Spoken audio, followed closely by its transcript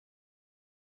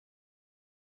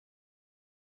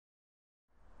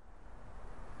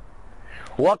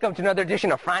Welcome to another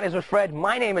edition of Fridays with Fred.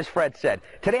 My name is Fred Said.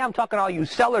 Today I'm talking to all you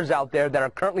sellers out there that are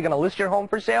currently going to list your home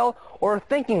for sale or are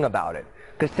thinking about it.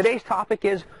 Because today's topic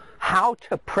is how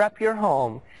to prep your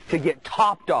home to get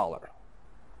top dollar.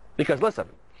 Because listen,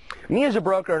 me as a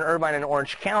broker in Irvine and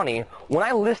Orange County, when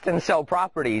I list and sell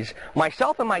properties,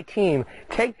 myself and my team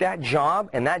take that job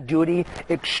and that duty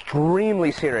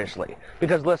extremely seriously.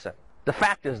 Because listen, the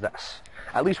fact is this.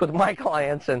 At least with my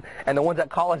clients and the ones that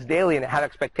call us daily and have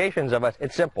expectations of us,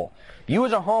 it's simple. You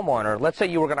as a homeowner, let's say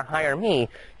you were going to hire me,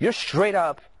 your straight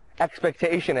up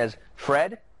expectation is,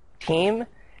 Fred, team,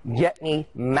 get me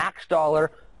max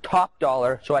dollar, top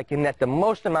dollar, so I can net the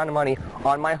most amount of money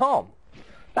on my home.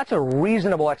 That's a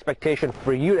reasonable expectation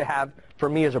for you to have for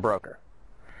me as a broker.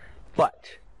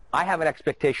 But I have an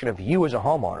expectation of you as a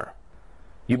homeowner.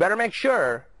 You better make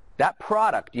sure that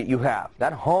product that you have,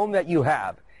 that home that you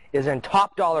have, is in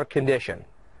top dollar condition,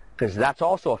 because that's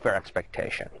also a fair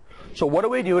expectation. So what do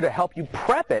we do to help you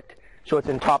prep it so it's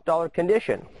in top dollar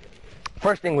condition?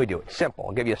 First thing we do, it's simple.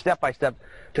 I'll give you a step-by-step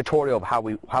tutorial of how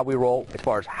we roll as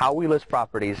far as how we list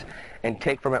properties, and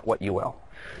take from it what you will.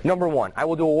 Number one, I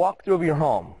will do a walkthrough of your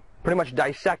home, pretty much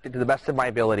dissect it to the best of my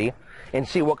ability, and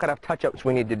see what kind of touch-ups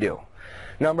we need to do.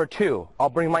 Number two, I'll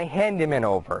bring my handyman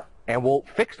over, and we'll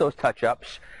fix those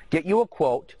touch-ups, get you a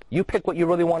quote, you pick what you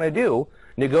really want to do,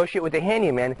 negotiate with the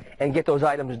handyman, and get those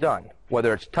items done.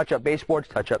 Whether it's touch-up baseboards,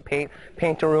 touch-up paint,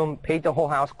 paint the room, paint the whole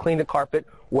house, clean the carpet,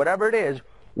 whatever it is,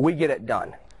 we get it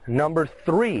done. Number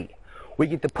three, we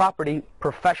get the property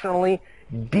professionally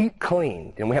deep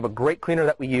cleaned, and we have a great cleaner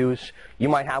that we use. You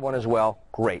might have one as well.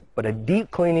 Great. But a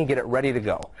deep cleaning, get it ready to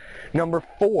go. Number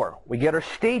four, we get our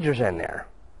stagers in there.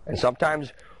 And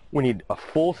sometimes we need a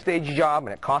full stage job,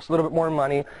 and it costs a little bit more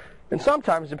money. And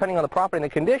sometimes, depending on the property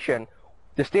and the condition,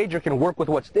 the stager can work with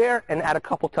what's there and add a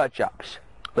couple touch-ups.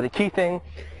 But the key thing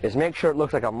is make sure it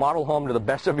looks like a model home to the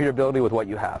best of your ability with what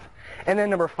you have. And then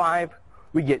number five,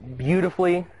 we get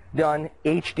beautifully done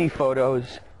HD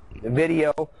photos,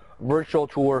 video, virtual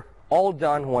tour, all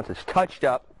done once it's touched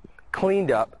up, cleaned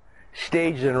up,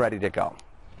 staged, and ready to go.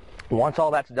 Once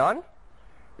all that's done,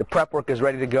 the prep work is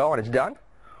ready to go and it's done,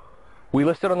 we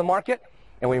list it on the market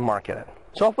and we market it.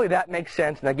 So hopefully that makes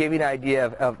sense, and I gave you an idea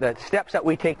of the steps that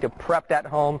we take to prep that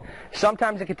home.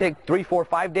 Sometimes it can take 3, 4,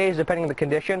 5 days depending on the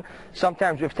condition.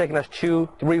 Sometimes it's taken us 2,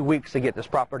 3 weeks to get this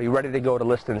property ready to go to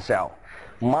list and sell.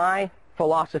 My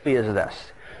philosophy is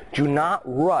this. Do not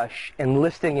rush in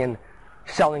listing and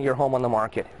selling your home on the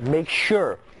market. Make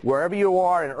sure wherever you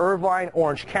are in Irvine,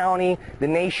 Orange County, the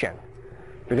nation,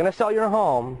 if you're going to sell your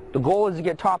home, the goal is to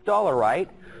get top dollar, right?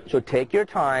 So take your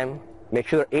time, make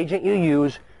sure the agent you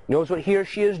use knows what he or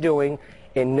she is doing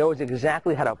and knows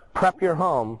exactly how to prep your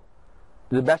home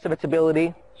to the best of its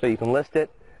ability so you can list it,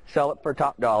 sell it for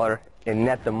top dollar, and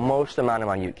net the most amount of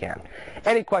money you can.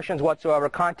 Any questions whatsoever,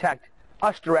 contact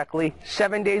us directly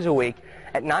 7 days a week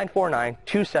at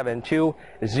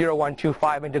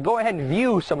 949-272-0125. And to go ahead and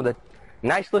view some of the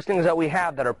nice listings that we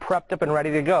have that are prepped up and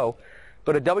ready to go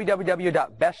to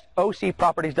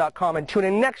www.bestocproperties.com and tune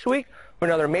in next week for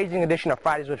another amazing edition of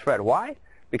Fridays with Fred. Why?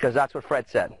 Because that's what Fred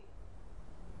said.